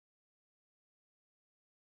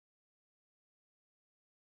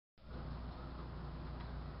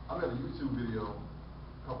I made a YouTube video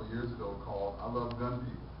a couple years ago called "I Love Gun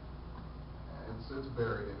People." And it's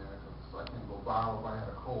buried in there because I can't go viral if I had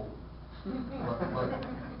a cold.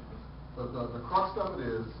 but the crux of it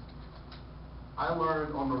is, I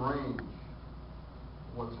learned on the range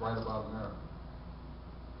what's right about America.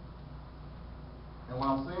 And what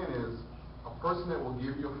I'm saying is, a person that will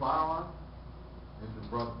give you a firearm is your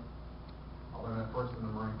brother. I learned that first in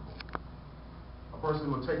the Marine Corps. A person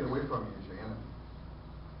who will take it away from you is your enemy.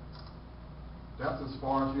 That's as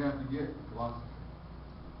far as you have to get in philosophy.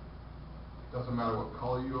 Doesn't matter what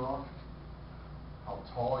color you are, how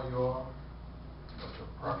tall you are, what your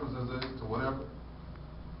preferences is to whatever.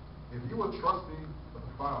 If you would trust me with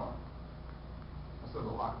a firearm, that says a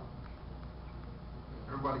lot.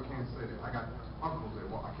 Everybody can't say that. I got uncles that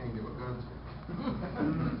I can't give a gun to.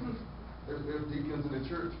 There's deacons in the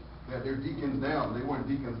church that they're deacons now, but they weren't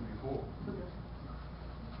deacons before.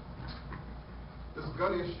 This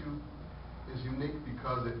gun issue is unique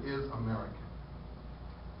because it is American.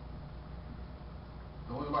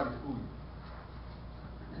 Don't let anybody fool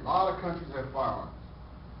you. A lot of countries have firearms.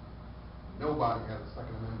 Nobody has a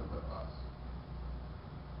Second Amendment but us.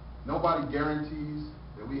 Nobody guarantees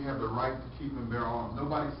that we have the right to keep and bear arms.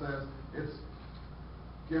 Nobody says it's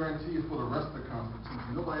guaranteed for the rest of the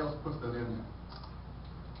Constitution. Nobody else puts that in there.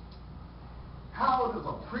 How does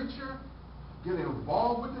a preacher get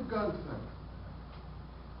involved with the gun thing?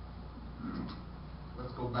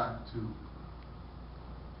 Let's go back to,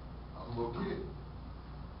 I was a little kid.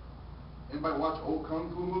 Anybody watch old kung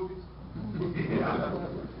fu movies? Yeah.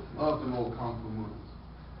 Love them old kung fu movies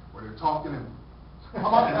where they're talking and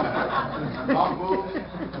mouth moves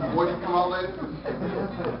and the voice come out later.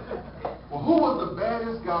 Well, who was the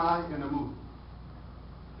baddest guy in the movie?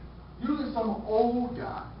 Usually some old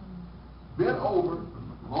guy, bent over,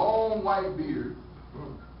 long white beard,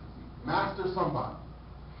 master somebody.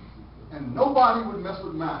 And nobody would mess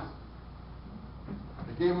with Master.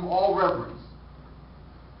 They gave him all reverence.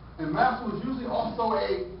 And Master was usually also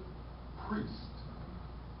a priest.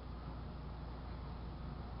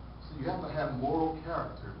 So you have to have moral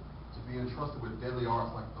character to be entrusted with deadly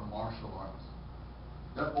arts like the martial arts.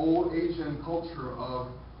 That old Asian culture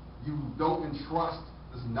of you don't entrust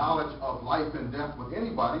this knowledge of life and death with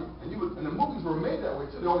anybody, and the movies were made that way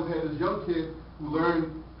too. They always had this young kid who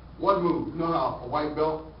learned one move. You know how a white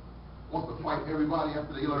belt wants to fight everybody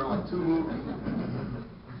after they learn like 2 moves?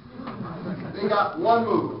 They got 1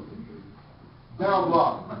 move. Down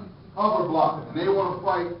block, upper block, and they want to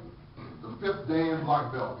fight the 5th Dan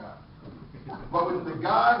black belt guy. But with the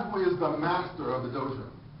guy who is the master of the dojo,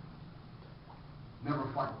 never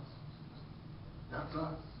fights. That's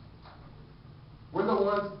us. We're the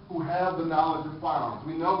ones who have the knowledge of firearms.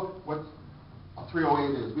 We know what a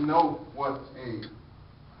 308 is. We know what a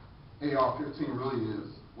AR-15 really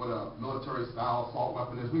is, what a military-style assault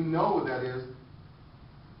weapon is. We know what that is.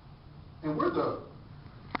 And we're the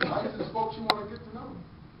nicest folks you want to get to know.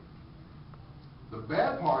 The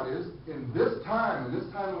bad part is, in this time of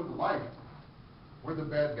the life, we're the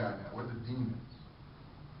bad guy now. We're the demons.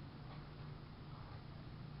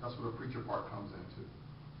 That's where the preacher part comes into.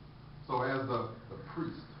 So as the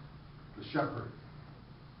priest, the shepherd,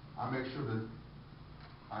 I make sure that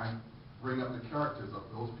I bring up the characters of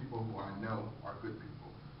those people who I know are good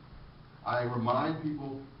people. I remind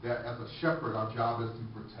people that as a shepherd, our job is to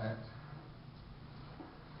protect.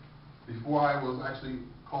 Before I was actually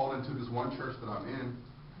called into this one church that I'm in,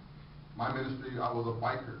 my ministry, I was a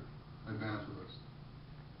biker evangelist.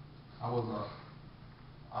 I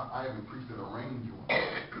haven't preached at a range once.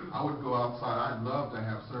 I would go outside. I'd love to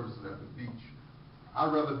have services at the beach.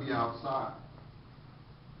 I'd rather be outside.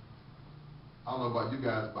 I don't know about you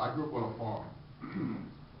guys, but I grew up on a farm.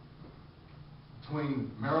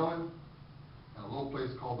 Between Maryland and a little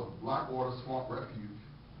place called the Blackwater Swamp Refuge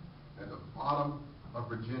at the bottom of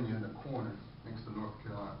Virginia in the corner next to North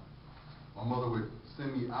Carolina. My mother would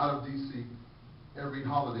send me out of D.C. every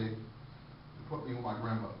holiday to put me with my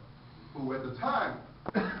grandmother, who at the time,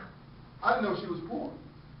 I didn't know she was poor.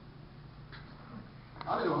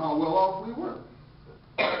 I didn't know how well off we were.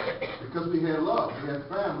 Because we had love, we had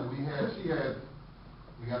family, we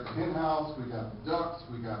got the hen house, we got the ducks,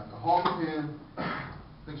 we got the hog pen. I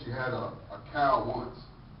think she had a cow once,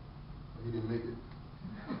 but he didn't make it.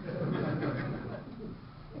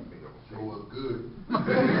 Sure was good.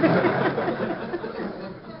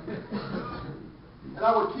 And I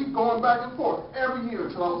would keep going back and forth every year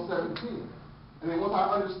until I was 17. And then once I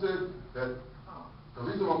understood that the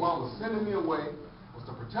reason my mom was sending me away was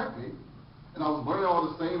to protect me, and I was learning all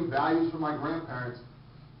the same values from my grandparents,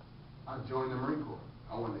 I joined the Marine Corps.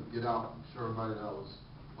 I wanted to get out and show everybody that I was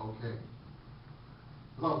okay.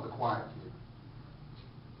 because I was the quiet kid.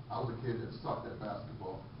 I was a kid that sucked at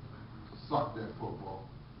basketball, sucked at football,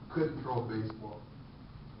 couldn't throw baseball,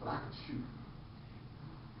 but I could shoot.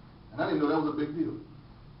 And I didn't know that was a big deal.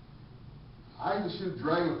 I used to shoot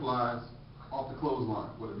dragonflies off the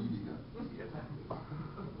clothesline with a BB gun.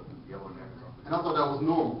 And I thought that was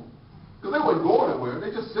normal. Because they wasn't going anywhere,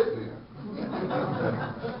 they just sitting there.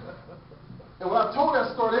 And when I told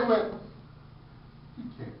that story, they went, "You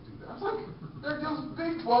can't do that." I was like, "They're just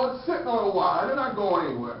big bugs sitting on a wire, they're not going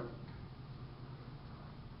anywhere."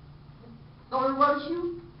 Don't everybody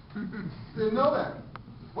shoot? Didn't know that.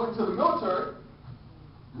 Went to the military.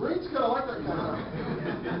 Marines kind of like that kind of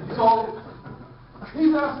thing. So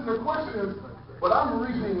he's asking the questions, but I'm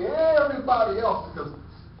reading everybody else because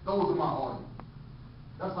those are my audience.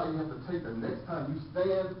 That's how you have to take the next time you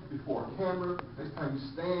stand before a camera, next time you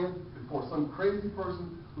stand before some crazy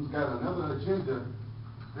person who's got another agenda.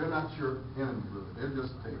 They're not your enemy, really. They're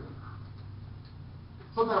just there.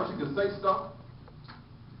 Sometimes you can say stuff,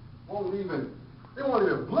 they won't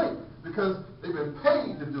even blink because they've been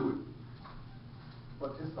paid to do it.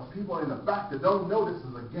 But it's the people in the back that don't know this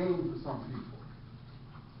is a game for some people.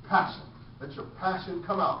 Passion. Let your passion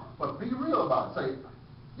come out. But be real about it.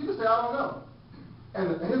 You can say, "I don't know."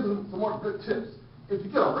 And here's some more good tips. If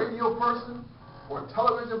you get a radio person or a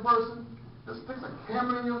television person that sticks a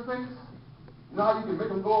camera in your face, you know how you can make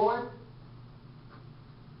them go away?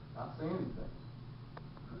 Not say anything.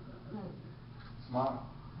 Smile.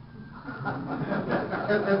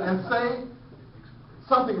 and say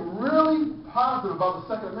something really positive about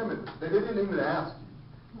the Second Amendment that they didn't even ask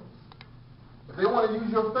you. If they want to use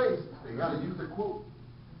your face, they got to use the quote.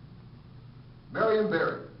 Marion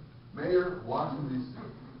Barry, Mayor of Washington,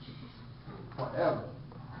 D.C. Forever.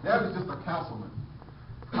 Now he's just a councilman.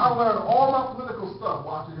 I learned all my political stuff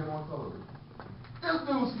watching him on television. This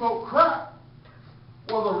dude smoked crack,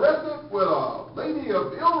 was arrested with a lady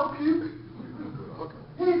of ill repute.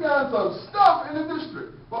 He done some stuff in the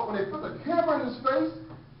district. But when they put the camera in his face,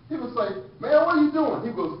 he would say, "Man, what are you doing?"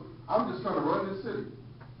 He goes, "I'm just trying to run this city."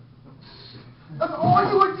 That's all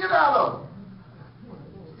you would get out of him.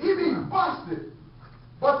 He'd be busted.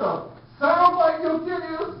 But the sound bite you'll get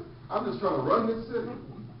is, "I'm just trying to run this city."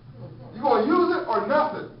 You going to use it or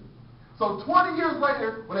nothing? So 20 years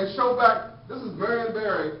later, when they show back, "This is Marion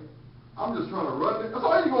Barry, I'm just trying to run it," that's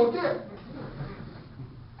all you're going to get.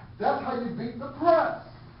 That's how you beat the press.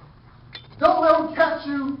 Don't let them catch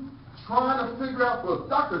you trying to figure out what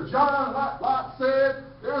Dr. John Lott said.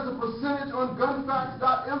 There's a percentage on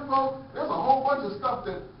gunfacts.info. There's a whole bunch of stuff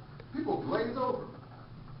that people glaze over.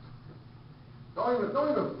 Don't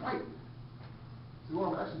even fight. See what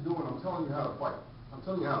I'm actually doing? I'm telling you how to fight. I'm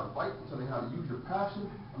telling you how to fight. I'm telling you how to use your passion.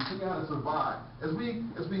 I'm telling you how to survive. As we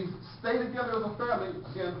stay together as a family,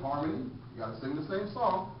 again, harmony. You got to sing the same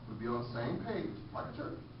song. We'll be on the same page, like a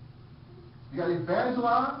church. You got to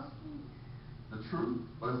evangelize the truth,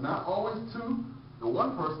 but it's not always to the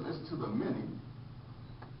one person, it's to the many